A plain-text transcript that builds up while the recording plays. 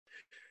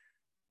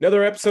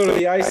Another episode of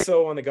the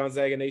ISO on the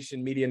Gonzaga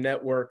Nation Media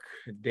Network.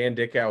 Dan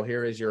Dickau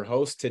here is your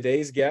host.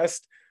 Today's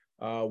guest,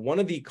 one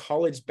of the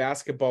college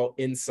basketball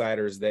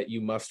insiders that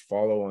you must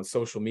follow on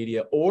social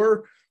media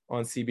or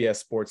on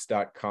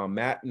CBSSports.com,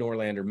 Matt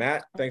Norlander.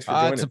 Matt, thanks for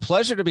joining. It's a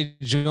pleasure to be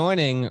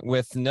joining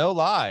with No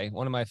Lie,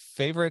 one of my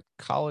favorite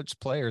college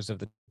players of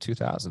the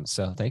 2000s.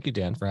 So thank you,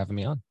 Dan, for having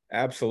me on.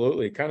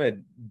 Absolutely. Kind of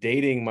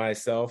dating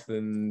myself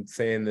and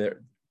saying that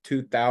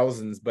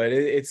 2000s, but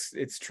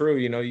it's true.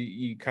 You know,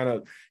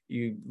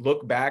 you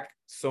look back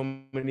so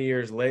many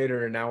years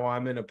later, and now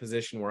I'm in a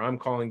position where I'm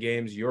calling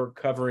games. You're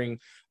covering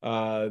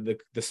the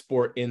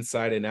sport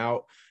inside and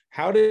out.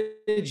 How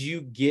did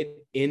you get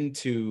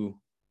into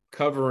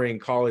covering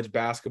college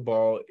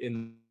basketball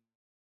and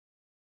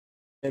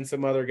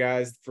some other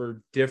guys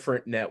for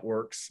different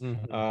networks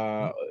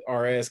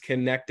are as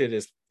connected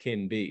as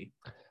can be?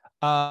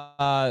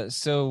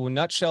 So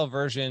nutshell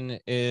version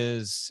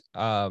is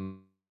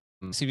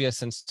CBS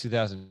since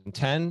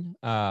 2010.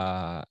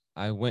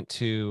 I went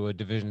to a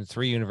Division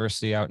III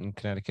university out in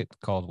Connecticut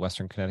called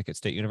Western Connecticut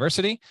State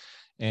University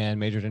and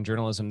majored in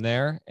journalism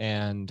there.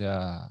 And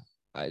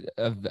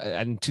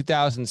in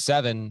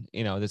 2007,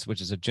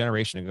 which is a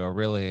generation ago,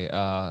 really,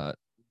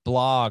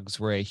 blogs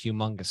were a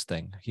humongous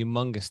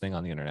thing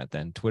on the internet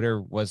then.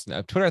 Twitter,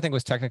 I think,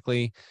 was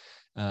technically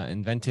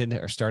invented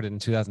or started in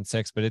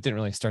 2006, but it didn't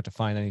really start to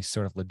find any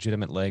sort of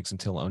legitimate legs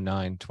until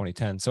 2009,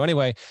 2010. So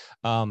anyway,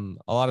 a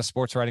lot of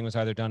sports writing was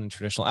either done in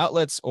traditional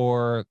outlets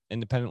or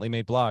independently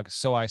made blogs.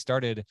 So I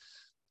started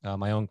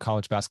my own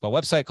college basketball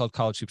website called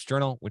College Hoops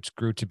Journal, which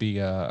grew to be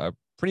a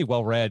pretty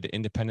well-read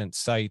independent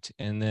site.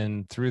 And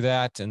then through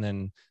that, and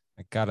then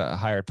I got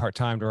hired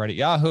part-time to write at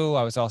Yahoo.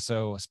 I was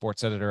also a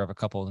sports editor of a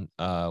couple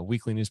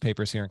weekly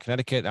newspapers here in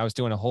Connecticut. I was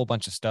doing a whole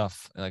bunch of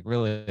stuff, like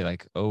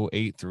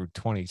 2008 through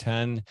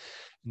 2010.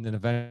 And then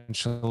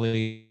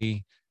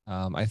eventually,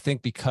 I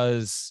think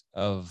because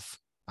of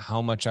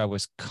how much I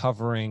was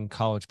covering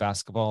college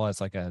basketball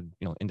as like a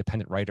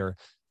independent writer,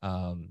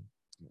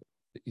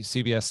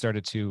 CBS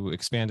started to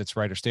expand its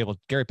writer stable.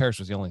 Gary Parrish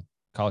was the only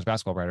college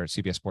basketball writer at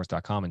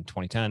CBSSports.com in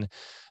 2010.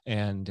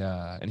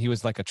 And he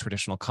was like a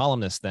traditional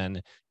columnist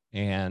then.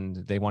 And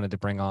they wanted to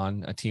bring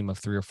on a team of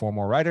 3 or 4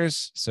 more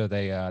writers. So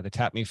they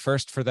tapped me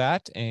first for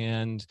that.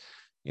 And,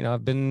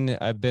 I've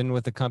been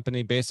with the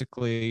company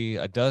basically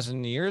a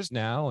dozen years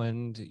now,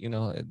 and,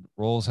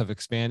 roles have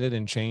expanded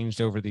and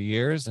changed over the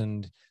years.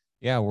 And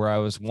yeah, where I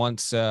was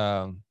once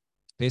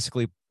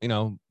basically,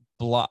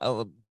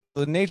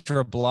 the nature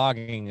of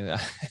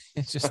blogging,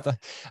 it's just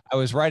I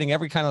was writing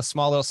every kind of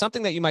small little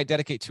something that you might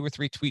dedicate 2 or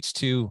 3 tweets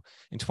to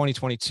in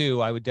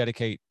 2022. I would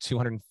dedicate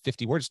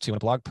 250 words to in a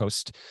blog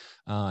post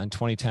in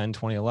 2010,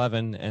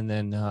 2011. And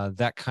then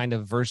that kind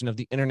of version of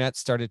the internet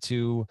started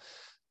to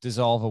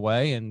dissolve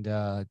away,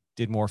 and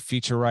did more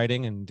feature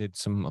writing and did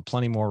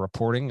plenty more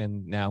reporting.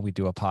 And now we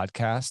do a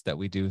podcast that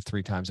we do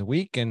 3 times a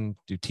week and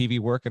do TV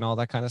work and all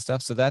that kind of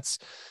stuff. So that's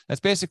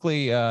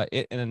basically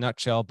it in a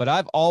nutshell. But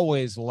I've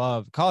always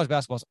loved college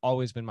basketball. Has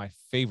always been my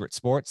favorite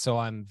sport. So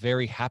I'm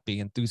very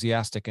happy,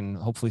 enthusiastic, and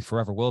hopefully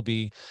forever will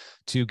be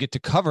to get to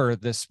cover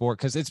this sport,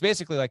 because it's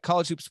basically like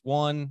college hoops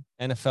 1,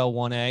 NFL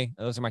 1A.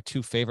 Those are my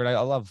 2 favorite. I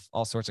love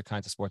all sorts of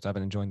kinds of sports. I've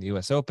been enjoying the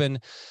US Open.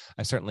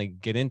 I certainly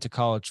get into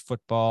college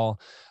football,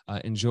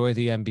 enjoy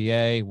the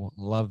NBA,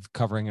 love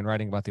covering and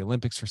writing about the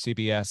Olympics for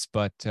CBS.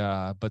 But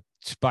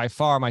by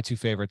far my 2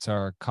 favorites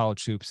are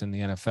college hoops and the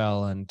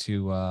NFL. And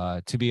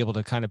to be able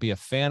to kind of be a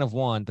fan of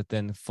one, but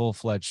then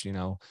full-fledged,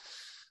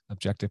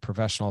 objective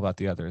professional about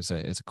the other is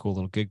a cool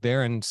little gig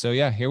there. And so,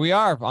 yeah, here we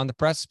are on the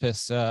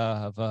precipice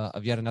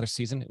of yet another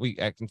season.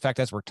 In fact,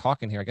 as we're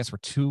talking here, I guess we're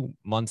 2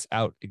 months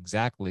out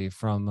exactly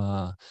from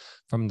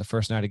the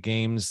first night of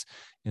games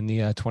in the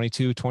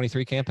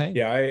 22-23 campaign.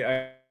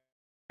 Yeah,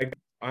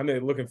 I'm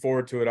looking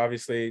forward to it.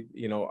 Obviously,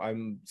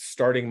 I'm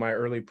starting my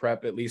early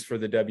prep, at least for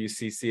the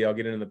WCC. I'll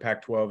get into the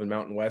Pac-12 and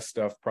Mountain West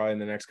stuff probably in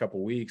the next couple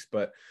of weeks.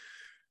 But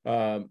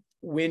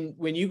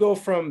when you go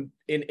from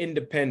an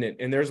independent,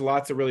 and there's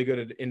lots of really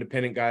good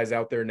independent guys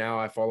out there now.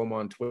 I follow them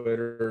on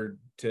Twitter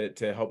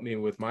to help me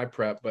with my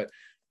prep. But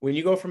when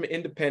you go from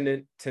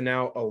independent to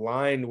now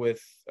aligned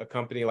with a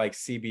company like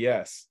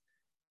CBS,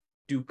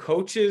 do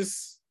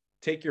coaches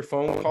take your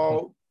phone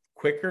call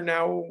quicker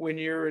now when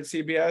you're at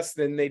CBS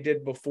than they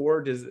did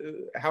before?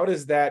 How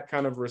does that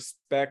kind of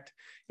respect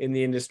in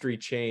the industry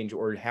change,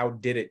 or how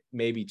did it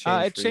maybe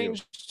change? It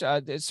changed.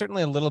 It's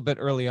certainly a little bit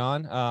early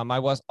on. I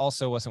wasn't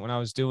when I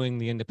was doing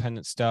the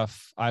independent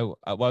stuff. I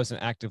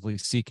wasn't actively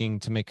seeking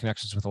to make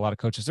connections with a lot of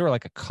coaches. There were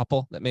like a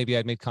couple that maybe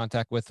I'd made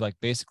contact with, like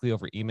basically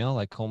over email,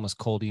 like almost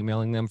cold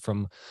emailing them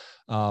from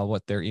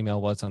what their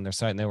email was on their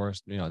site. And they were,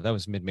 that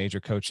was mid-major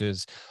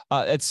coaches.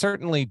 It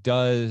certainly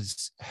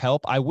does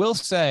help. I will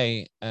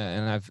say,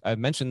 and I've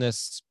mentioned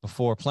this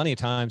before plenty of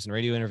times in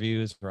radio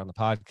interviews or on the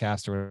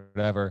podcast or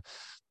whatever.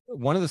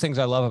 One of the things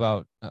I love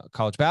about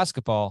college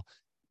basketball,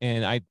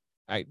 and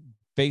I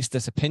base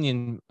this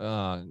opinion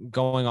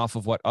going off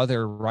of what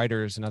other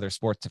writers and other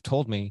sports have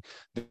told me,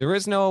 there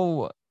is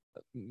no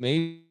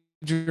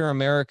major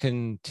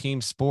American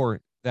team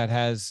sport that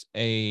has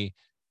a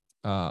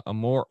a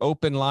more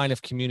open line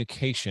of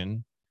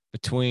communication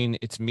between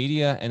its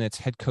media and its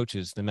head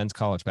coaches than men's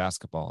college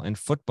basketball. In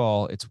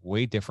football, it's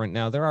way different.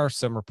 Now, there are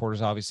some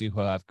reporters, obviously, who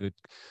have good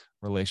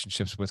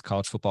relationships with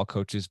college football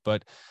coaches,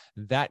 but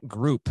that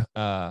group,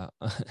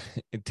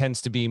 it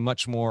tends to be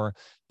much more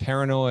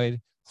paranoid,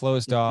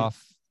 closed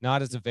off,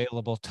 not as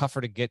available,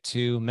 tougher to get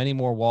to, many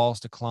more walls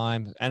to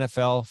climb.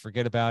 NFL,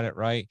 forget about it,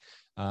 right?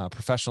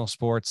 Professional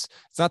sports.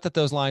 It's not that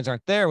those lines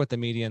aren't there with the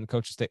media and the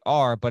coaches, they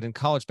are, but in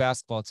college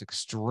basketball, it's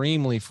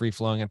extremely free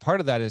flowing. And part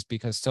of that is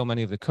because so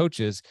many of the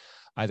coaches,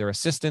 either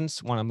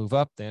assistants, want to move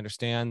up. They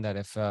understand that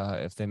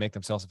if they make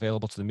themselves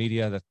available to the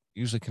media, that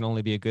usually can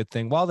only be a good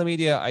thing. While the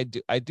media,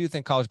 I do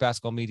think college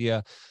basketball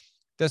media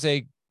does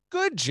a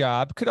good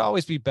job, could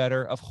always be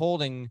better, of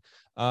holding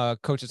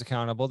coaches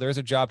accountable. There's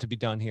a job to be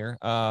done here.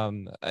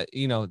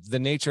 The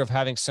nature of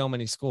having so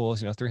many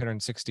schools,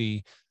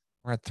 360,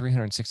 we're at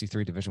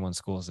 363 Division I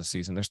schools this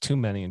season. There's too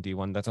many in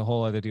D1. That's a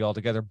whole other deal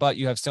altogether. But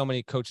you have so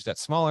many coaches at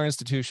smaller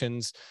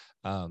institutions,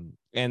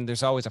 and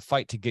there's always a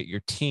fight to get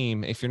your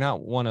team. If you're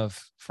not one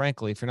of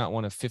 15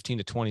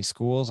 to 20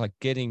 schools, like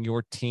getting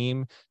your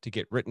team to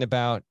get written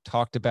about,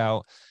 talked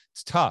about,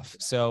 it's tough.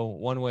 So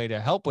one way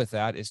to help with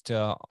that is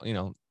to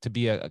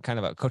be a kind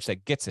of a coach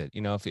that gets it.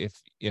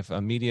 If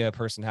a media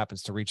person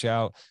happens to reach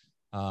out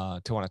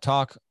to want to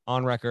talk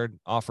on record,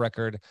 off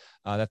record,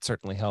 that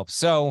certainly helps.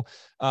 So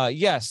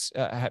yes,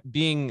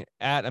 being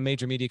at a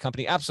major media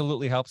company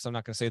absolutely helps. I'm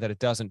not going to say that it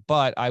doesn't,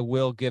 but I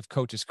will give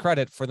coaches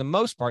credit for the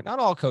most part, not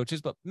all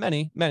coaches, but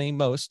many,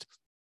 most.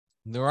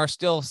 There are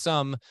still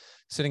some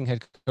sitting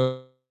head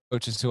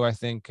coaches who I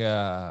think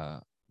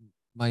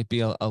might be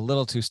a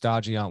little too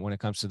stodgy on when it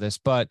comes to this,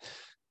 but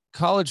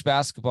college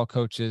basketball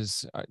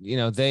coaches,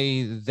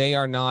 they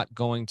are not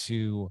going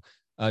to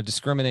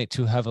discriminate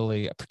too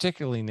heavily,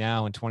 particularly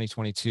now in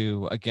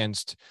 2022,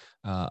 against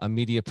a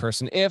media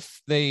person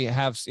if they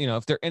have,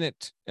 if they're in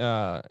it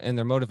and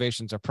their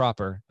motivations are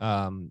proper.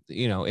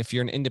 If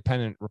you're an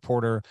independent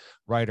reporter,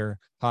 writer,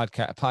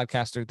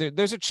 podcaster,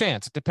 there's a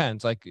chance. It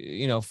depends. Like,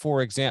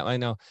 for example, I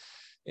know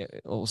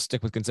we'll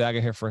stick with Gonzaga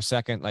here for a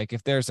second. Like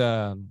if there's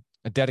a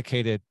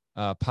dedicated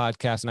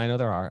podcast, and I know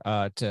there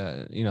are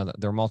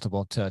there are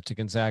multiple to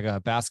Gonzaga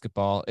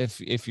basketball.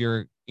 If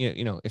you're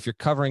if you're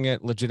covering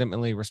it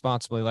legitimately,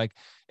 responsibly, like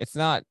it's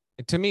not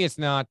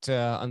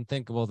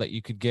unthinkable that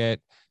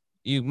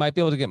you might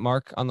be able to get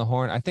Mark on the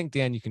horn. I think,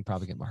 Dan, you can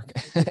probably get Mark,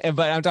 but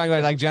I'm talking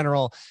about like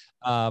general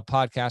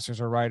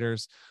podcasters or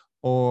writers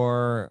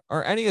or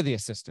any of the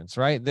assistants,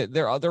 right?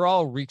 They're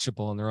all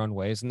reachable in their own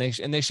ways, and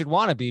they should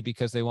want to be,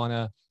 because they want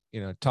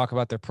to talk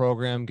about their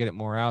program, get it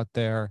more out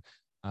there.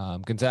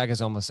 Gonzaga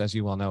is almost, as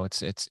you well know,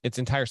 its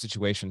entire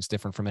situation is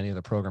different from any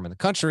other program in the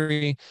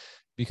country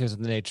because of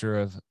the nature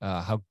of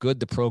how good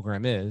the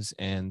program is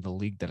and the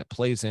league that it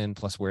plays in,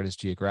 plus where it is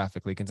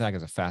geographically. Gonzaga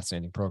is a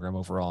fascinating program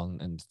overall,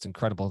 and it's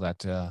incredible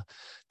that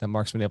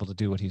Mark's been able to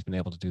do what he's been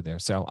able to do there.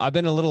 So I've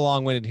been a little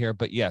long-winded here,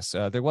 but yes,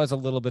 there was a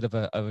little bit of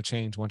a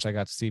change once I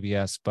got to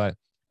CBS, but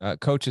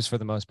coaches, for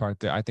the most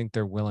part, I think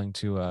they're willing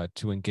to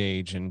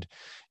engage and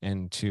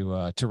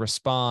to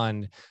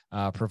respond,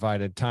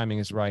 provided timing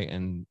is right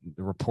and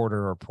the reporter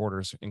or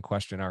reporters in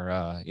question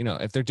are,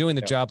 if they're doing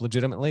the job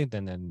legitimately,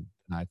 then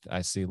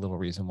I see little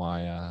reason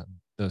why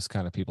those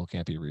kind of people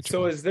can't be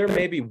reachable. So is there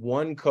maybe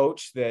one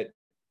coach that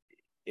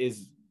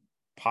is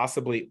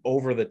possibly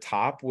over the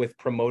top with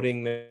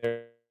promoting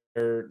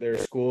their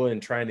school and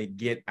trying to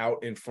get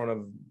out in front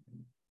of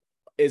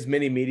as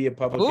many media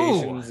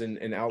publications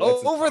and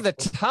outlets over the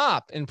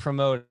top in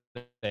promoting?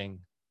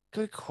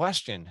 Good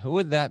question. Who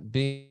would that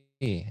be?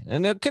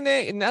 And it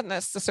can not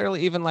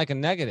necessarily even like a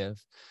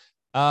negative.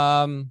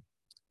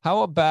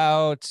 How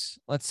about,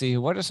 let's see,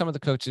 what are some of the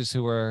coaches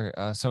who are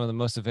some of the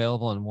most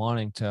available and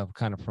wanting to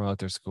kind of promote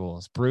their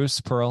schools?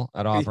 Bruce Pearl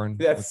at Auburn.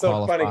 That's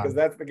so funny because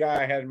that's the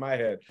guy I had in my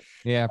head.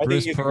 Yeah, I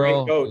Bruce think he's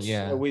Pearl. a great coach.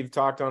 Yeah, we've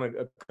talked on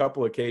a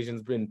couple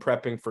occasions, been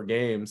prepping for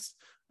games.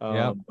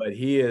 Yep. But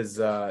he's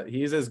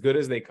as good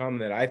as they come,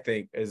 that I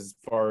think, as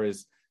far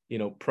as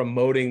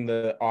promoting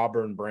the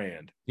Auburn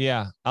brand.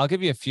 Yeah, I'll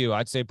give you a few.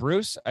 I'd say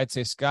Bruce. I'd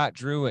say Scott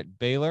Drew at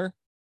Baylor.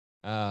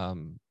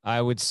 I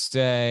would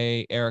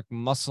say Eric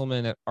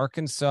Musselman at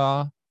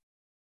Arkansas.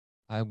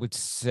 I would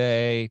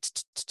say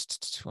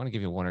I want to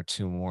give you one or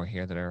two more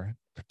here that are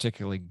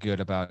particularly good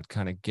about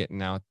kind of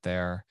getting out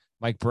there.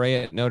 Mike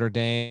Bray at Notre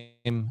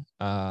Dame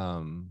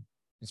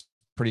is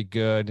pretty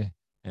good.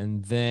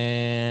 And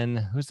then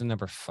who's the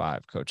number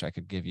 5 coach I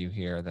could give you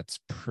here that's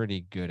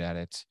pretty good at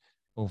it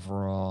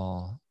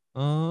overall?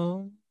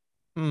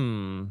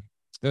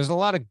 There's a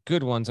lot of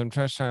good ones. I'm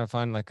trying to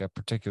find like a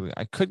particular.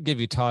 I could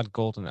give you Todd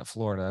Golden at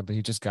Florida, but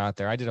he just got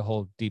there. I did a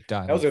whole deep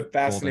dive. That was a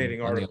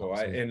fascinating article.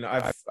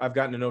 I've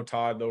gotten to know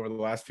Todd over the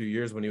last few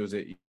years when he was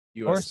at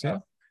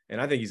USF, and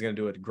I think he's going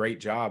to do a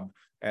great job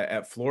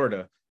at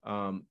Florida.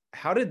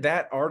 How did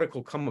that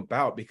article come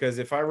about? Because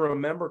if I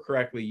remember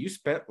correctly, you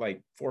spent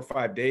like 4 or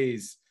 5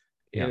 days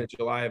in a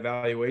July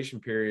evaluation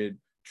period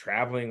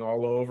traveling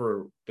all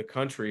over the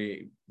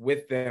country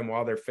with them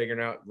while they're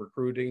figuring out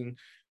recruiting.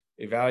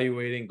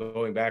 evaluating,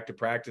 going back to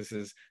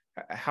practices.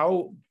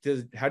 How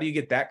do you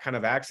get that kind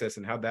of access,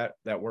 and how'd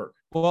that work?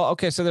 Well,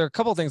 okay, so there are a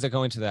couple of things that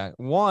go into that.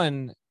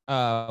 One,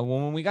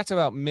 when we got to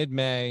about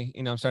mid-May,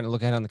 I'm starting to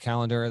look ahead on the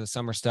calendar, the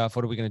summer stuff.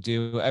 What are we going to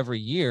do every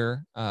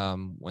year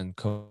when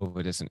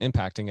COVID isn't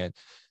impacting it?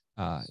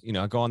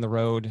 I go on the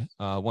road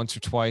once or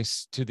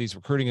twice to these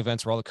recruiting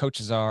events where all the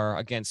coaches are.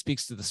 Again,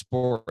 speaks to the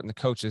sport and the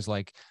coaches.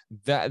 Like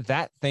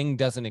that thing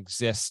doesn't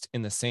exist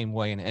in the same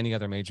way in any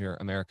other major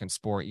American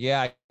sport.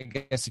 Yeah, I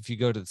guess if you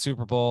go to the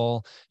Super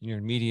Bowl and you're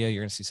in media,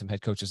 you're going to see some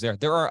head coaches there.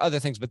 There are other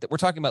things, but we're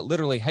talking about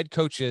literally head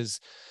coaches.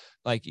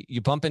 Like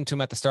you bump into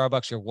them at the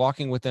Starbucks, you're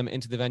walking with them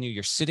into the venue,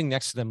 you're sitting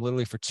next to them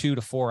literally for 2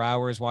 to 4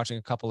 hours, watching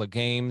a couple of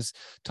games,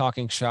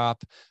 talking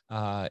shop.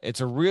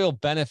 It's a real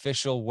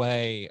beneficial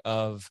way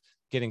of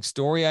getting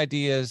story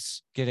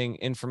ideas, getting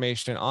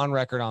information on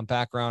record, on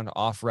background,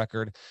 off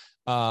record.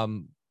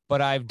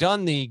 But I've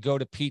done the go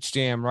to Peach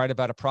Jam, write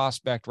about a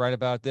prospect, write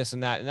about this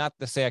and that. And not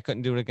to say I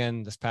couldn't do it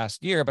again this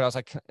past year, but I was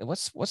like,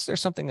 what's there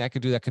something I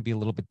could do that could be a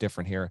little bit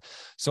different here?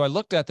 So I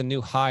looked at the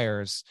new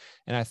hires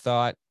and I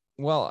thought,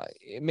 well,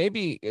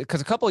 maybe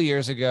because a couple of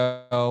years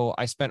ago,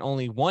 I spent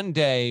only one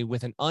day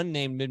with an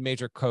unnamed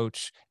mid-major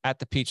coach at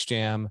the Peach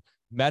Jam,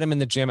 met him in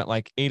the gym at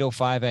like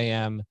 8:05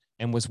 a.m.,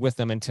 and was with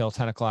them until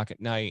 10 o'clock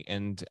at night.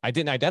 And I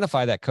didn't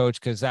identify that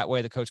coach because that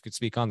way the coach could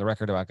speak on the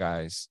record about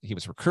guys he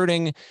was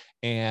recruiting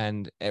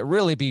and it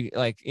really be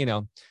like,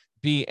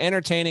 be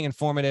entertaining,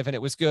 informative. And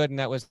it was good. And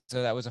that was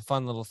a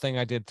fun little thing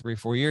I did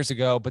 3-4 years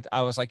ago. But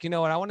I was like, you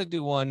know what? I want to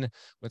do one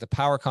with a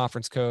power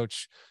conference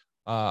coach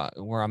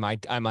where I'm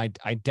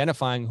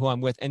identifying who I'm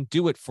with and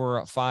do it for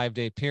a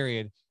 5-day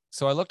period.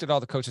 So I looked at all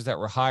the coaches that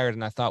were hired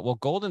and I thought, well,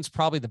 Golden's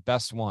probably the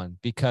best one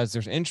because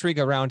there's intrigue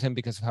around him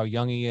because of how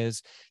young he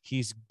is.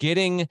 He's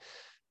getting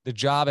the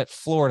job at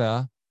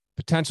Florida,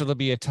 potential to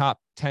be a top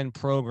 10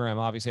 program.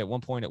 Obviously, at one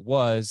point it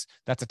was.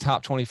 That's a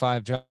top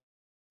 25 job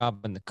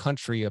in the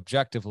country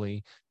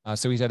objectively.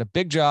 So he's had a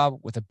big job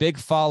with a big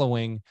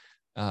following.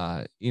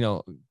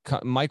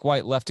 Mike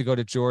White left to go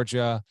to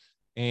Georgia,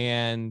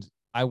 and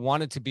I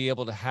wanted to be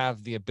able to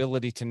have the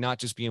ability to not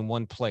just be in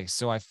one place.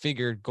 So I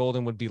figured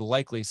Golden would be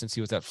likely, since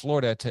he was at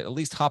Florida, to at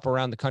least hop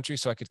around the country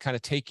so I could kind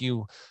of take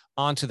you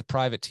onto the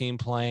private team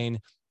plane,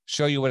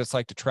 show you what it's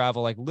like to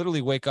travel, like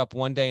literally wake up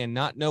one day and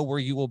not know where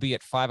you will be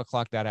at 5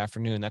 o'clock that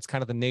afternoon. That's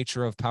kind of the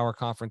nature of power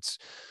conference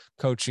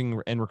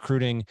coaching and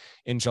recruiting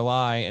in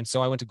July. And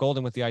so I went to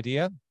Golden with the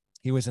idea.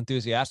 He was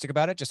enthusiastic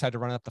about it, just had to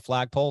run up the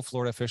flagpole.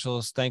 Florida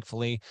officials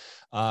thankfully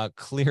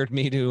cleared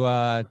me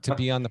to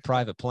be on the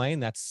private plane.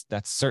 That's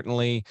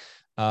certainly,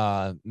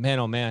 man,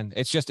 oh man,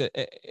 it's just,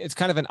 it's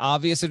kind of an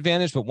obvious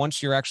advantage, but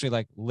once you're actually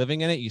like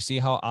living in it, you see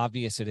how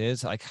obvious it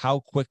is, like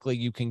how quickly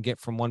you can get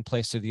from one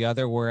place to the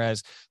other.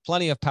 Whereas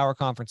plenty of power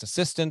conference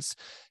assistants,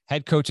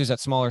 head coaches at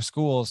smaller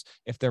schools,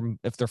 if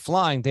they're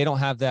flying, they don't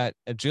have that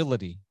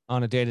agility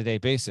on a day-to-day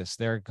basis.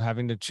 They're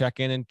having to check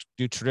in and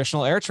do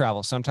traditional air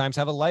travel, sometimes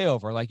have a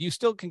layover. Like you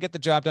still can get the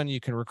job done, you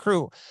can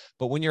recruit,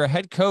 but when you're a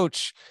head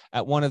coach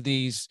at one of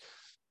these,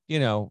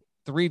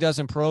 3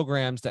 dozen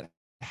programs that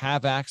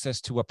have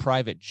access to a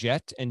private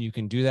jet, and you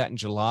can do that in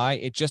July,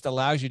 it just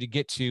allows you to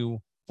get to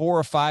 4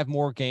 or 5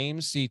 more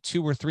games, see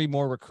 2 or 3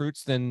 more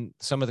recruits than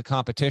some of the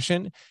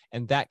competition.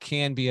 And that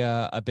can be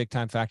a big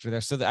time factor there.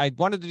 So I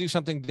wanted to do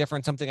something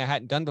different, something I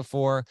hadn't done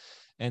before.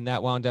 And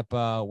that wound up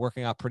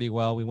working out pretty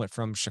well. We went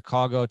from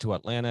Chicago to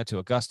Atlanta to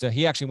Augusta.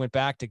 He actually went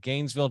back to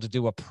Gainesville to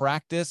do a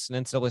practice,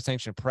 an NCAA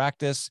sanctioned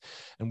practice,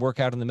 and work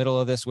out in the middle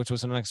of this, which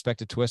was an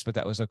unexpected twist, but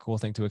that was a cool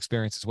thing to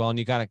experience as well. And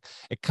it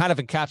kind of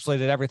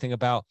encapsulated everything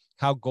about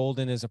how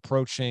Golden is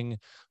approaching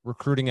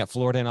recruiting at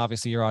Florida. And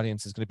obviously your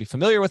audience is going to be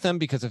familiar with him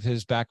because of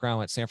his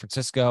background at San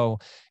Francisco.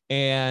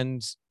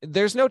 And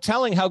there's no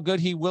telling how good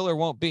he will or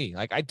won't be.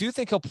 Like, I do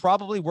think he'll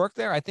probably work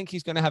there. I think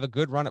he's going to have a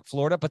good run at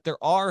Florida, but there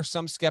are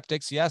some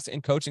skeptics, yes,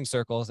 in coaching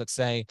circles that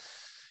say,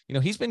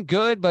 he's been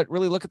good, but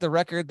really look at the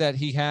record that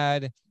he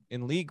had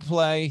in league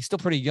play. He's still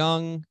pretty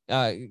young,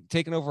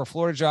 taking over a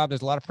Florida job.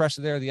 There's a lot of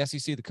pressure there. The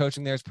SEC, the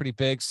coaching there is pretty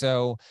big.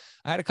 So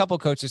I had a couple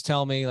of coaches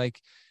tell me,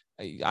 like,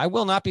 I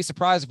will not be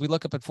surprised if we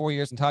look up at 4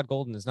 years and Todd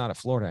Golden is not at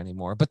Florida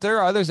anymore. But there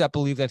are others that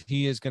believe that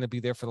he is going to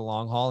be there for the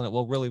long haul and it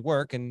will really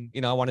work. And,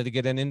 I wanted to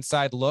get an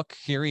inside look.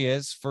 Here he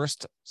is,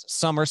 first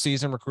summer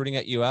season recruiting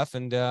at UF.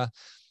 And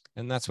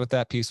that's what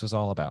that piece was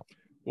all about.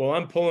 Well,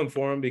 I'm pulling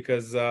for him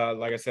because,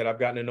 like I said, I've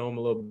gotten to know him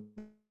a little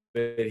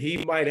bit.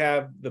 He might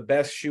have the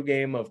best shoe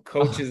game of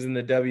coaches in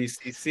the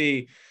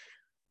WCC.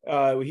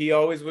 He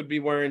always would be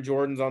wearing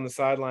Jordans on the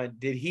sideline.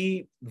 Did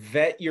he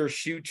vet your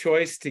shoe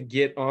choice to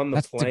get on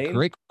the plane? That's a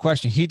great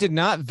question. He did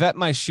not vet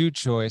my shoe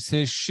choice.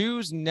 His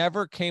shoes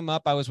never came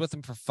up. I was with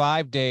him for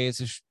 5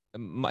 days.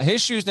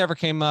 His shoes never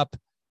came up.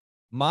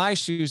 My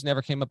shoes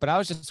never came up, but I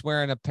was just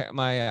wearing I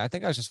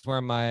think I was just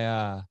wearing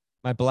my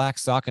black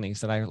Sauconys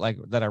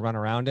that I run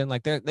around in.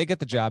 Like they get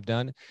the job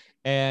done.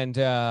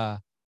 And,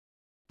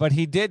 But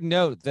he did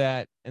note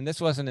that, and this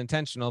wasn't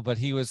intentional, but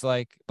he was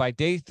like, by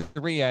day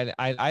 3, I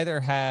either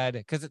had,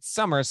 because it's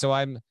summer, so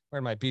I'm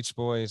wearing my Beach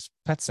Boys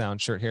Pet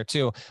Sound shirt here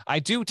too. I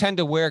do tend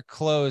to wear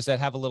clothes that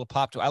have a little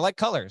pop to it. I like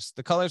colors.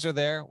 The colors are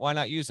there. Why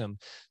not use them?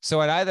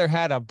 So I'd either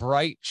had a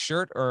bright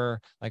shirt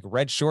or like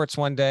red shorts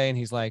one day. And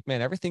he's like,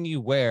 man, everything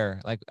you wear,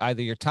 like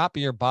either your top or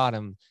your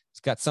bottom, it's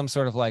got some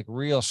sort of like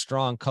real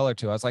strong color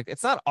to it. I was like,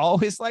 it's not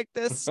always like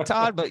this,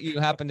 Todd, but you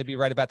happen to be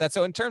right about that.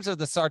 So in terms of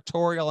the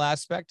sartorial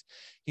aspect,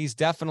 he's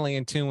definitely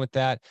in tune with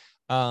that.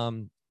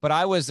 But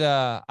I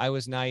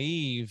was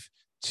naive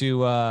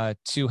to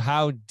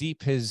how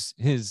deep his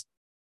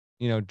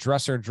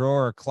dresser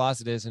drawer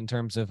closet is in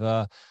terms of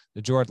the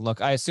Jordan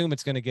look. I assume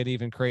it's going to get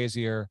even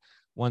crazier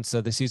once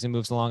the season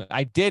moves along.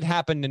 I did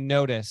happen to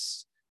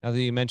notice, now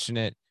that you mention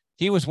it,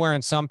 he was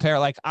wearing some pair.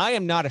 Like, I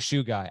am not a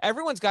shoe guy.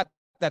 Everyone's got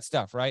that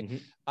stuff, right?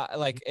 Mm-hmm.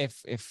 Like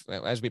if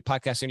as we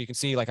podcast soon, you can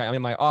see, like, I'm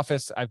in my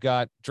office, I've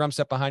got drum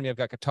set behind me, I've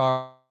got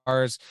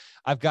guitars,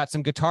 I've got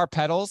some guitar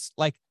pedals,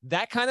 like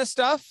that kind of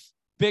stuff.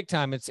 Big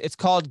time. It's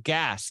called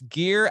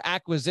gear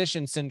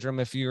acquisition syndrome.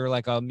 If you're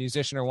like a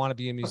musician or want to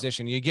be a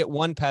musician, you get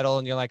one pedal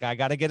and you're like, I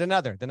got to get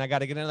another. Then I got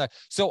to get another.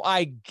 So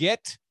I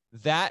get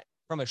that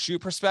from a shoe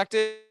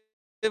perspective.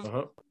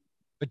 Uh-huh.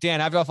 But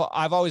Dan,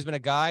 I've always been a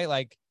guy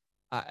like,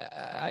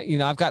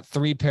 I've got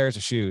 3 pairs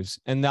of shoes,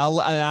 and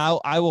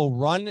I will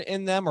run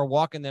in them or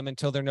walk in them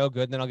until they're no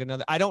good. And then I'll get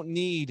another. I don't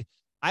need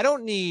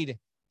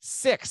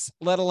 6,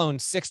 let alone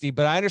 60.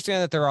 But I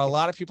understand that there are a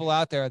lot of people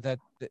out there that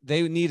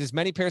they need as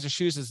many pairs of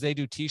shoes as they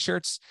do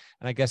T-shirts.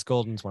 And I guess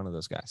Golden's one of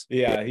those guys.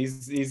 Yeah,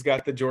 he's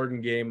got the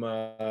Jordan game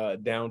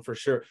down for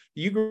sure.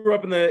 You grew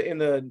up in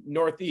the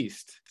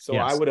Northeast, so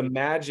yes. I would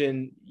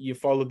imagine you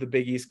followed the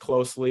Big East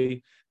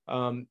closely.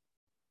 When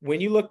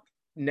you look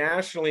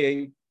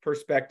nationally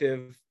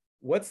perspective,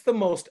 what's the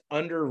most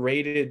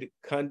underrated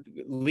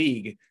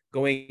league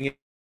going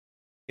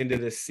into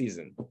this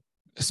season?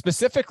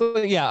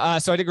 Specifically, yeah.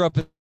 So I did grow up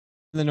in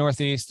the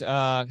Northeast.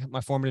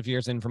 My formative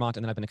years in Vermont,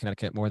 and then I've been in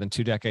Connecticut more than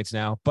 2 decades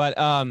now. But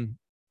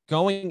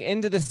going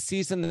into the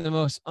season, the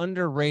most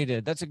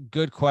underrated, that's a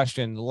good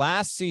question.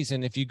 Last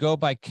season, if you go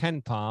by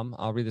KenPom,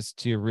 I'll read this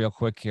to you real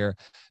quick here.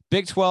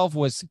 Big 12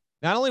 was,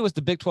 not only was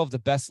the Big 12 the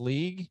best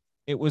league,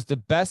 it was the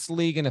best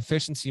league in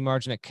efficiency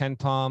margin at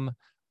KenPom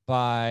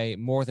by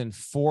more than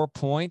 4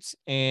 points.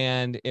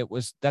 And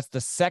that's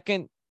the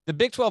second. The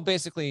Big 12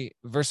 basically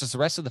versus the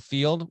rest of the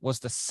field was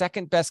the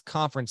second best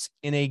conference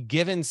in a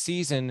given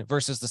season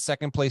versus the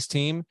second place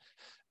team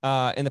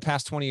in the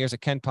past 20 years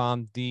at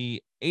KenPom.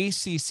 The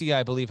ACC,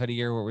 I believe, had a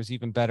year where it was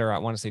even better. I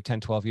want to say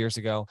 10, 12 years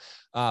ago.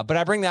 But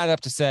I bring that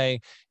up to say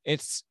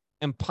it's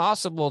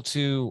impossible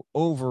to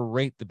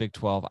overrate the Big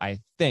 12, I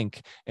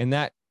think. And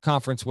that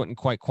conference wouldn't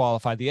quite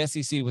qualify. The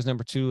SEC was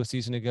number 2 a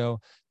season ago,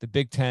 the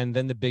Big 10,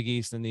 then the Big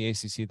East, then the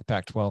ACC, the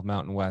Pac-12,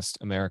 Mountain West,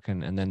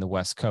 American, and then the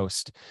West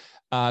Coast.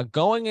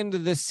 Going into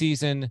this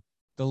season,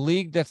 the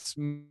league that's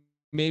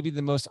maybe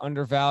the most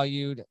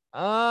undervalued,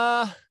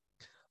 I'm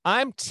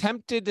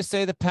tempted to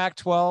say the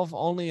Pac-12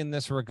 only in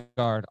this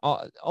regard.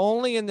 The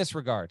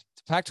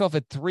Pac-12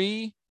 had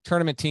 3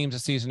 tournament teams a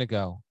season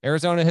ago.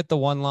 Arizona hit the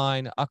 1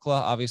 line,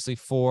 UCLA obviously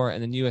 4,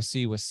 and then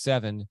USC was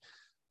 7.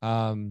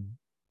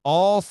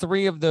 All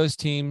 3 of those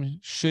teams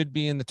should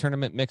be in the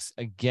tournament mix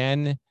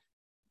again.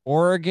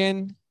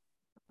 Oregon,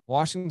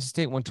 Washington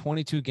State won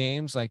 22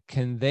 games. Like,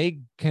 can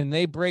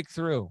they break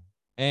through?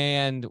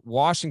 And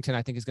Washington,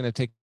 I think, is going to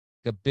take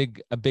a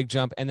big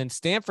jump. And then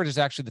Stanford is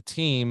actually the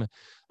team.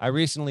 I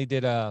recently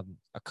did a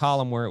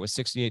column where it was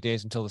 68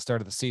 days until the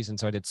start of the season.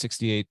 So I did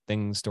 68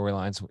 things,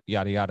 storylines,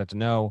 yada, yada to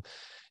know.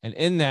 And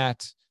in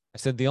that, I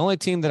said the only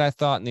team that I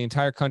thought in the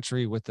entire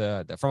country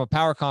from a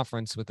power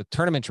conference with a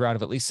tournament drought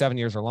of at least 7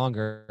 years or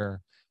longer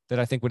that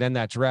I think would end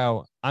that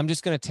drought, I'm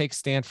just going to take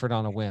Stanford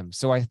on a whim.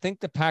 So I think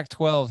the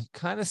Pac-12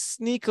 kind of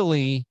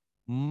sneakily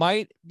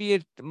might be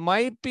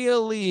a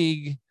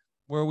league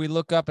where we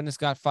look up and it's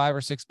got 5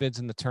 or 6 bids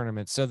in the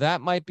tournament. So that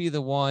might be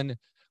the one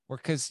where,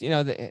 because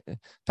the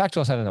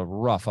Pac-12's had a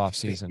rough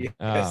offseason.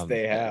 Yes,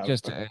 they have.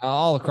 Just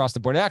all across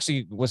the board. It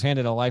actually was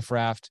handed a life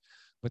raft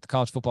with the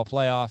college football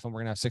playoff, and we're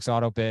going to have 6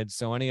 auto bids.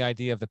 So any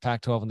idea of the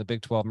Pac-12 and the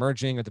Big 12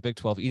 merging, or the Big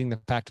 12 eating the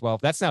Pac-12,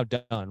 that's now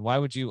done. Why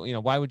would you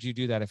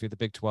do that if you're the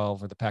Big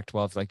 12 or the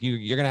Pac-12? Like,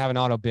 you're going to have an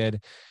auto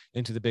bid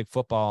into the big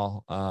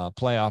football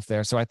playoff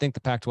there. So I think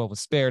the Pac-12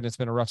 was spared, and it's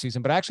been a rough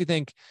season, but I actually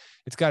think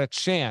it's got a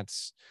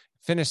chance.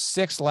 Finished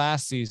 6th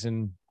last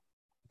season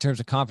in terms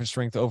of conference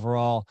strength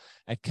overall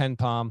at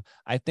KenPom.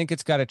 I think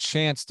it's got a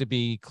chance to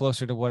be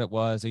closer to what it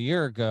was a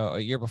year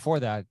before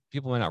that.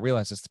 People might not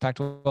realize this. The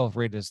Pac-12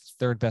 rated as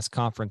 3rd best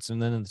conference.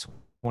 And then in the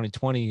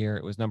 2020 year,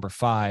 it was number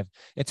 5.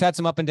 It's had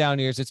some up and down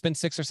years. It's been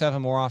 6 or 7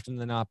 more often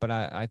than not, but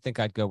I think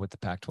I'd go with the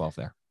Pac-12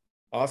 there.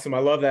 Awesome. I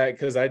love that,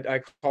 because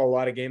I call a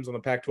lot of games on the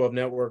Pac-12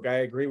 network.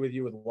 I agree with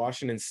you with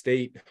Washington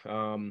State.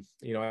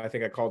 I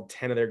think I called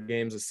 10 of their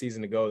games a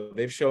season ago.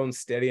 They've shown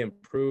steady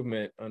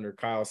improvement under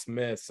Kyle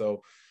Smith.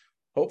 So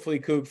hopefully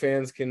Coug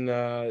fans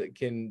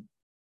can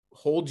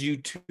hold you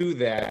to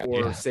that,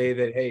 or say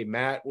that, hey,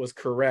 Matt was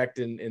correct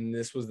and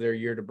this was their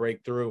year to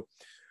break through.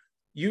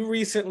 you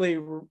recently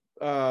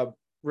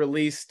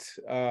released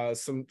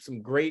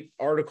some great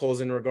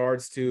articles in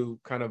regards to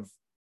kind of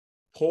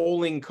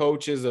polling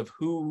coaches of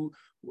who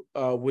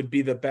would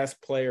be the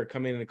best player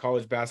coming into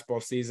college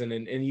basketball season.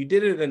 And you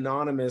did it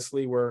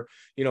anonymously where,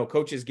 you know,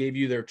 coaches gave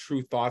you their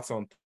true thoughts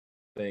on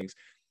things.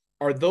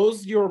 Are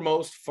those your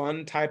most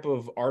fun type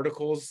of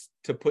articles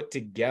to put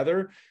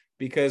together?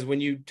 Because when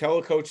you tell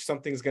a coach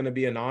something's going to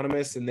be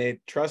anonymous and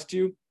they trust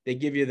you, they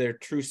give you their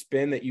true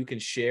spin that you can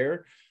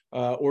share.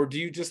 Or do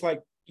you just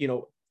like, you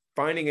know,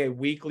 finding a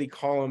weekly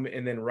column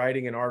and then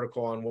writing an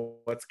article on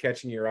what's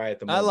catching your eye at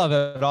the moment? I love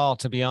it all,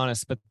 to be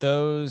honest, but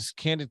those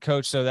Candid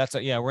Coach. So that's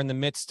yeah, we're in the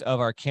midst of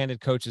our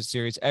Candid Coaches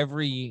series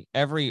every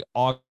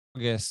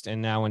August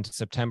and now into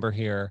September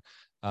here.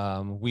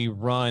 We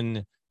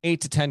run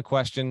 8 to 10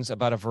 questions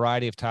about a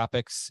variety of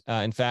topics.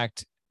 In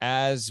fact,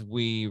 as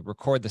we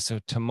record this, so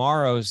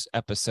tomorrow's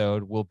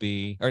episode will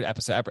be, or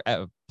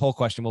poll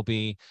question will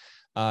be,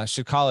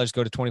 should college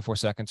go to 24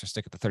 seconds or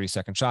stick at the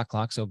 30-second shot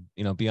clock? So,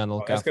 you know, be on the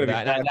lookout for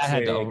that. And I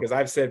had to, because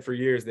I've said for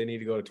years they need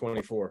to go to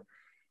 24.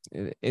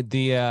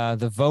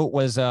 The vote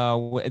was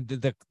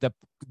the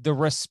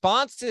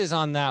responses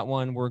on that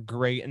one were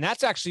great, and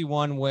that's actually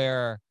one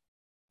where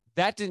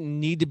that didn't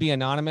need to be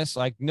anonymous.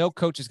 Like, no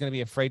coach is going to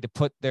be afraid to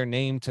put their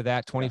name to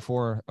that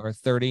 24 or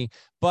 30.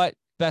 But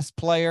best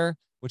player,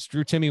 which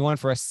Drew Timme won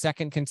for a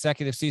second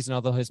consecutive season,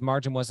 although his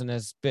margin wasn't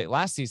as big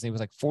last season. He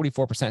was like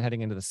 44%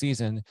 heading into the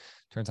season.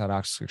 Turns out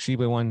Oscar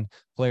Tshiebwe won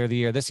Player of the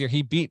Year this year.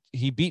 He beat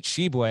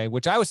Tshiebwe,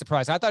 which I was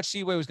surprised. I thought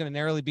Tshiebwe was going to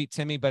narrowly beat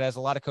Timme, but as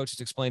a lot of coaches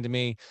explained to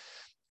me,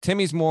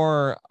 Timmy's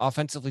more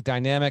offensively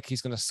dynamic.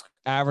 He's going to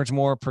average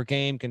more per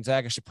game.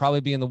 Gonzaga should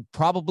probably be in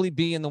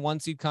the 1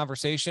 seed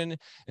conversation.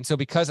 And so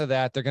because of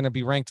that, they're going to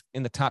be ranked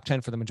in the top 10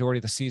 for the majority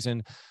of the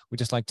season. We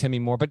just like Timme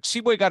more, but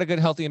Tshiebwe got a good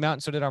healthy amount,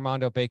 and so did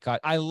Armando Bacot.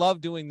 I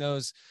love doing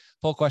those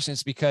poll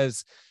questions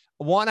because,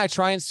 one, I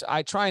try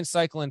and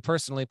cycle in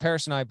personally.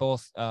 Paris and I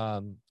both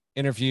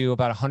interview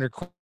about 100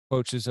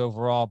 coaches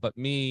overall, but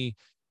me,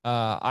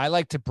 I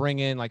like to bring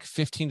in like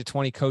 15 to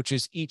 20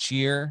 coaches each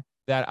year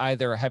that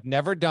either have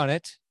never done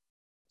it.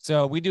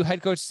 So we do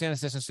head coaches and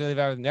assistants. So they've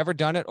either never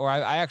done it, or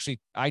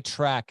I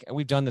track, and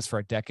we've done this for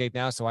a decade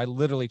now. So I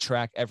literally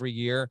track every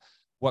year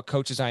what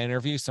coaches I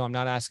interview. So I'm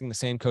not asking the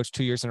same coach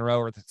 2 years in a row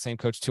or the same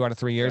coach 2 out of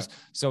 3 years. Yeah.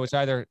 So it's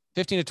either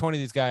 15 to 20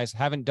 of these guys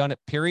haven't done it,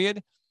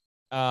 period.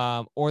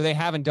 Or they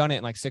haven't done it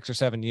in like 6 or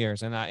 7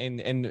 years.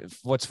 And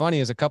what's funny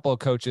is a couple of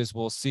coaches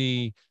will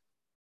see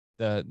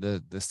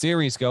the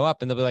series go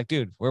up and they'll be like,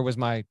 dude, where was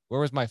my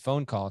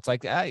phone call? It's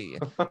like,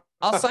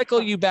 I'll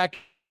cycle you back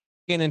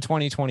in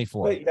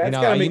 2024. Wait, that's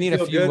gotta make you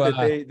feel good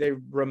that they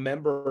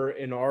remember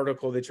an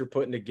article that you're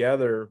putting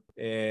together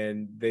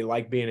and they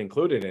like being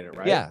included in it,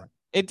 right? Yeah,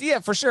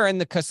 for sure. And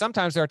because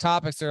sometimes there are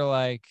topics that are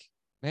like,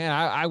 man,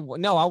 I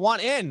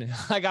want in.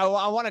 Like, I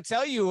want to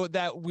tell you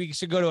that we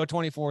should go to a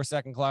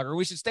 24-second clock, or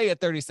we should stay at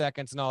 30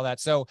 seconds and all that.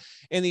 So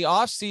in the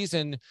off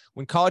season,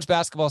 when college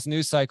basketball's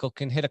news cycle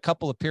can hit a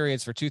couple of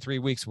periods for 2-3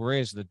 weeks where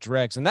it is the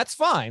dregs, and that's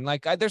fine.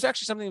 Like, there's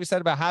actually something to be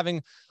said about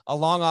having a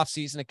long off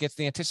season. It gets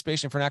the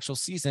anticipation for an actual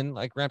season,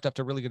 like, ramped up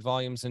to really good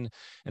volumes and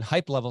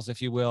hype levels,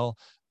 if you will.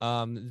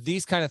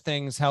 These kind of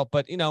things help.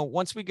 But, you know,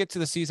 once we get to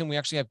the season, we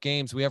actually have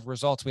games, we have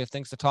results, we have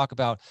things to talk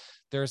about.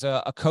 There's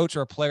a coach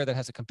or a player that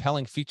has a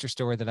compelling feature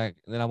story that I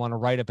want to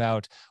write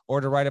about,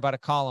 or to write about a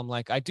column.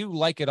 Like, I do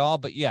like it all,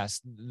 but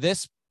yes,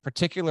 this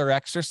particular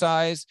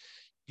exercise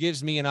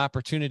gives me an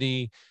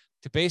opportunity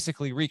to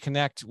basically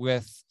reconnect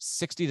with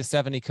 60 to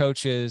 70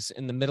 coaches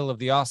in the middle of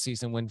the off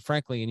season, when,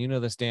 frankly, and you know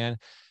this, Dan,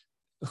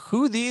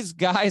 who these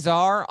guys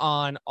are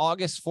on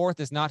August 4th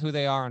is not who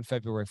they are on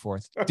February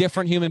 4th.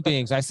 Different human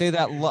beings. I say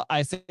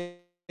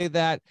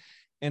that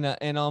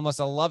in almost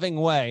a loving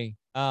way.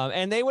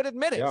 And they would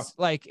admit it. Yeah.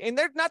 Like, and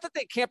they're not that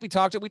they can't be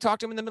talked to. We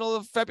talked to them in the middle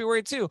of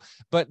February too,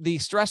 but the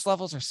stress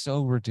levels are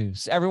so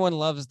reduced. Everyone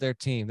loves their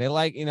team. They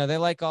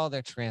like all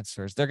their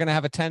transfers. They're going to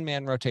have a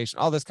 10-man rotation,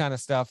 all this kind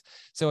of stuff.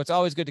 So it's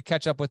always good to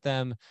catch up with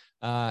them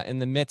in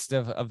the midst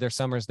of their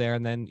summers there.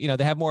 And then,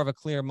 they have more of a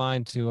clear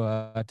mind to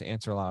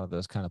answer a lot of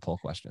those kind of poll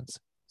questions.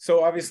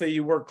 So obviously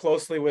you work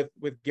closely with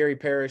Gary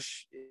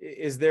Parrish.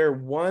 Is there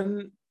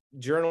one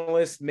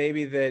journalist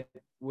maybe that,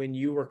 when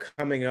you were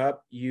coming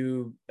up,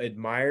 you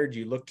admired,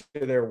 you looked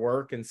to their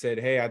work and said,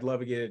 hey, I'd love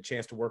to get a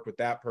chance to work with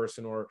that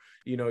person? Or,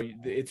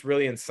 it's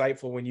really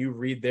insightful when you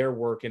read their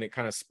work and it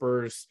kind of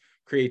spurs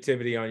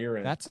creativity on your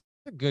end? That's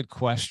a good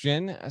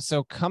question.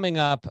 So coming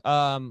up,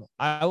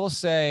 I will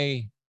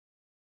say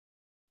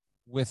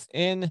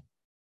within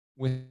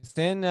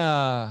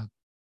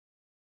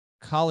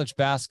college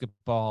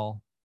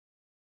basketball,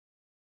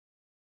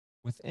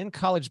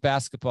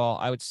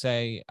 I would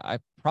say I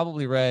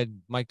probably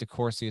read Mike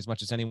DeCourcy as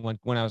much as anyone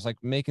when I was like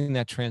making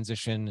that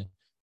transition.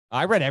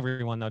 I read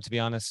everyone though, to be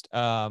honest.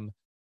 But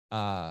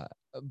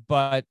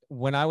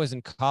when I was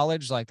in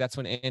college, like, that's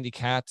when Andy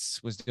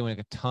Katz was doing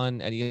a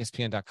ton at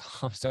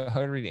ESPN.com. So I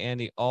would read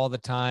Andy all the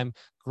time.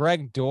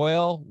 Greg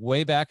Doyle,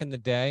 way back in the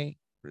day,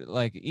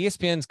 like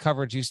ESPN's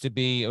coverage used to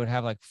be, it would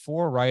have like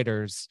 4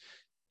 writers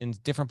in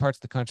different parts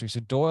of the country.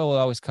 So Doyle would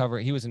always cover,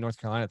 he was in North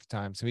Carolina at the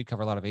time, so he'd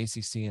cover a lot of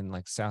ACC and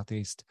like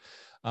Southeast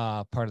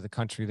part of the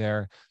country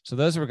there. So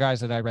those were guys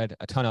that I read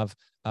a ton of.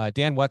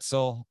 Dan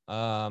Wetzel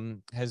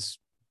has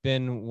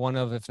been one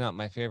of, if not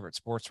my favorite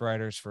sports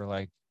writers for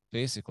like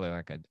basically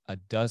like a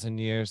dozen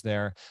years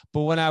there.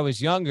 But when I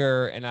was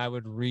younger and I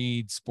would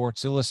read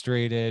Sports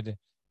Illustrated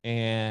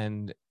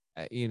and,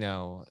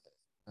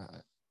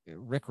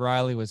 Rick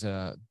Riley was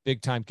a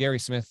big time. Gary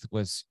Smith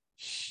was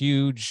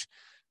huge.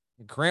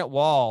 Grant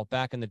Wall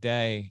back in the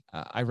day,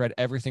 I read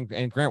everything,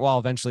 and Grant Wall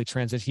eventually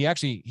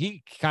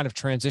he kind of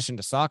transitioned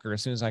to soccer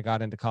as soon as I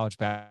got into college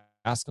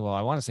basketball.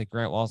 I want to say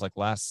Grant Wall's like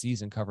last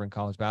season covering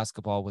college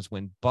basketball was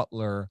when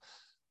Butler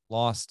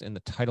lost in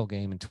the title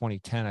game in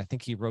 2010. I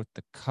think he wrote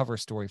the cover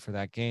story for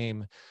that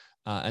game,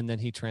 and then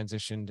he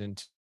transitioned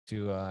into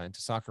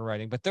soccer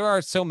writing. But there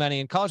are so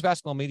many, and college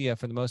basketball media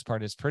for the most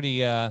part is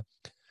pretty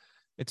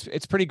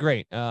it's pretty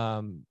great.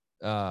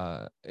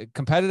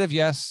 Competitive,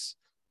 yes,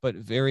 but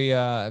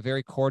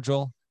very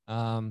cordial.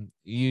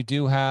 You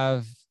do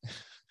have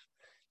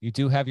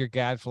your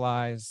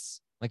gadflies,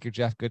 like your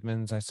Jeff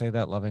Goodmans. I say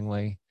that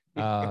lovingly.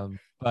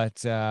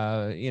 But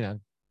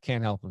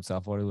can't help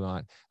himself. What do we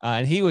want?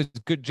 And he was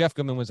good. Jeff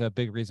Goodman was a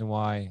big reason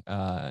why,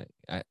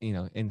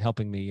 in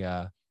helping me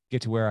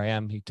get to where I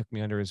am. He took me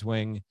under his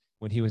wing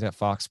when he was at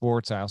Fox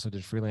Sports. I also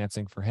did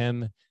freelancing for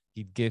him.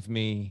 He'd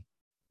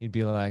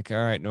be like, all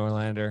right,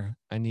 Norlander,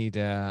 I need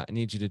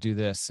you to do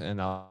this.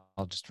 And I'll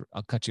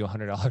cut you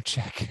 $100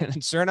 check.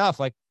 And sure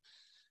enough,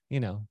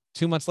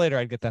 2 months later,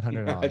 I'd get that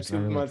 $100.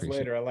 2 months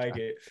later. I like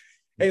it.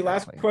 Hey, Exactly.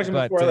 last question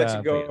before I let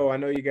you go. I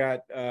know you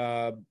got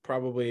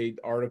probably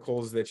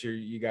articles that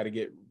you got to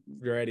get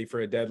ready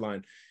for a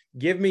deadline.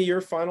 Give me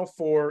your Final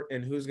Four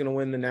and who's going to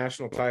win the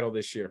national title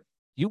this year.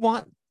 You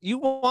want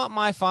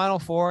my Final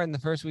Four in the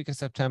first week of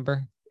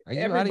September?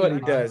 Everybody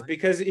does,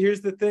 because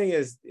here's the thing: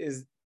 is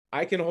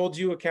I can hold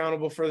you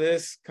accountable for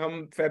this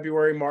come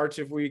February, March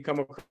if we come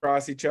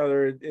across each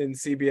other in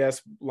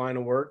CBS line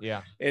of work.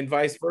 Yeah, and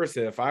vice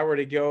versa. If I were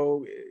to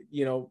go,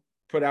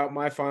 put out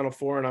my Final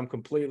Four and I'm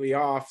completely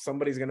off,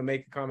 somebody's going to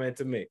make a comment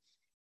to me.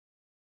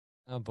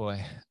 Oh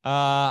boy.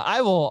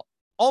 I will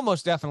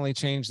almost definitely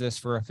change this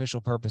for official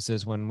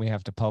purposes when we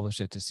have to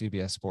publish it to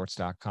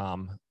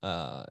cbssports.com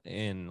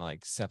in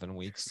like 7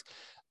 weeks.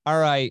 All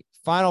right.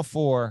 Final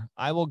Four.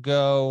 I will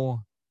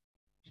go.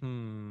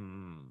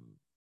 I'm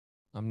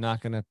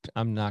not going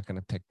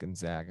to pick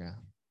Gonzaga.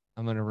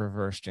 I'm going to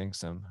reverse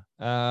jinx them.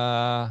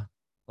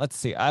 Let's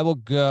see. I will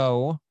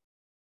go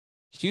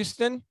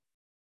Houston.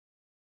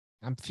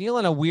 I'm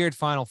feeling a weird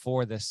Final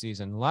Four this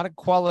season. A lot of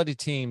quality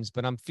teams,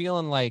 but I'm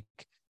feeling like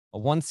a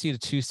 1 seed, a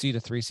 2 seed, a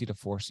 3 seed, a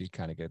 4 seed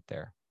kind of get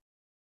there.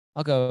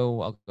 I'll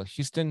go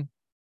Houston.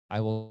 I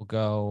will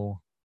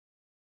go.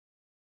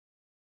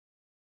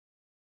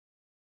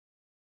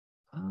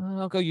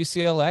 I'll go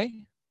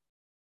UCLA.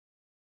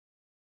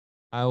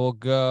 I will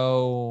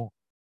go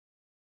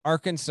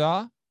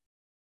Arkansas.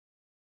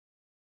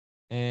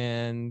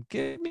 And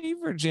give me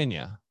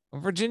Virginia.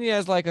 Virginia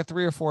is like a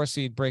 3 or 4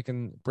 seed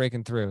breaking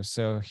through.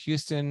 So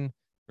Houston,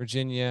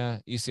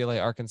 Virginia,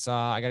 UCLA,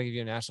 Arkansas. I got to give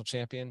you a national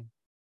champion.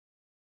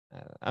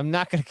 I'm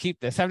not going to keep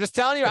this. I'm just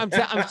telling you. I'm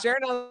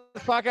sharing on the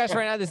podcast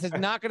right now. This is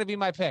not going to be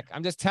my pick.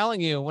 I'm just telling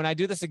you. When I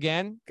do this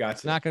again,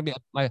 it's not going to be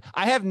my.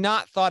 I have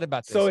not thought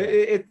about this. So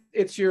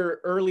it's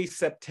your early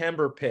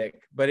September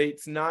pick, but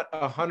it's not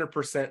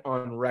 100%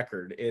 on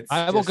record.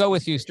 I will go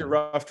with Houston. Your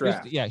rough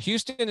draft.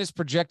 Houston is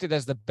projected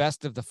as the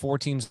best of the 4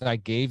 teams that I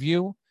gave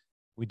you.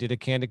 We did a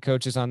candid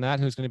coaches on that.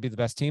 Who's going to be the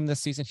best team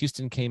this season?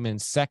 Houston came in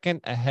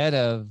second ahead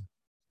of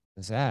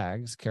the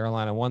Zags.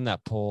 Carolina won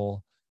that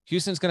poll.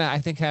 Houston's going to, I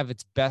think, have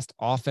its best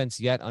offense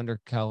yet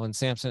under Kelvin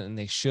Sampson, and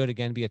they should,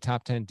 again, be a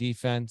top 10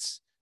 defense.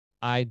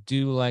 I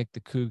do like the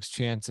Cougs'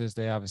 chances.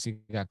 They obviously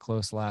got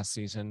close last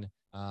season.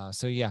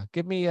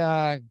 Give me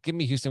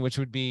Houston, which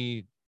would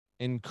be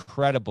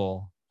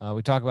incredible.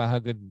 We talk about how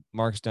good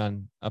Mark's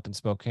done up in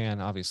Spokane.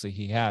 Obviously,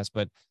 he has.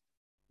 But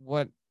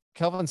what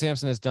Kelvin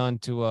Sampson has done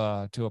to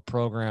a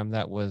program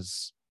that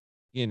was,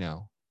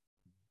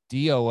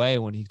 DOA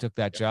when he took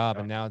that job,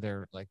 and now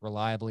they're like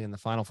reliably in the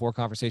Final Four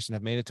conversation,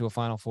 have made it to a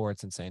Final Four.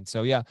 It's insane.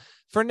 So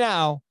for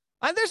now,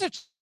 there's a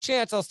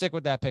chance I'll stick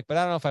with that pick, but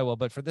I don't know if I will.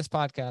 But for this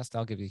podcast,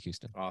 I'll give you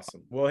Houston.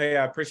 Awesome. Well, hey,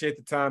 I appreciate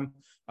the time.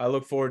 I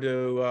look forward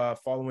to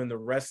following the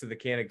rest of the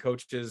Candid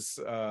Coaches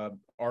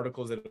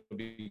articles that will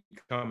be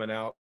coming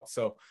out.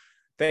 So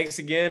thanks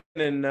again,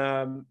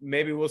 and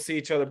maybe we'll see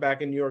each other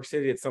back in New York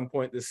City at some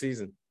point this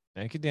season.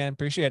 Thank you, Dan.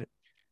 Appreciate it.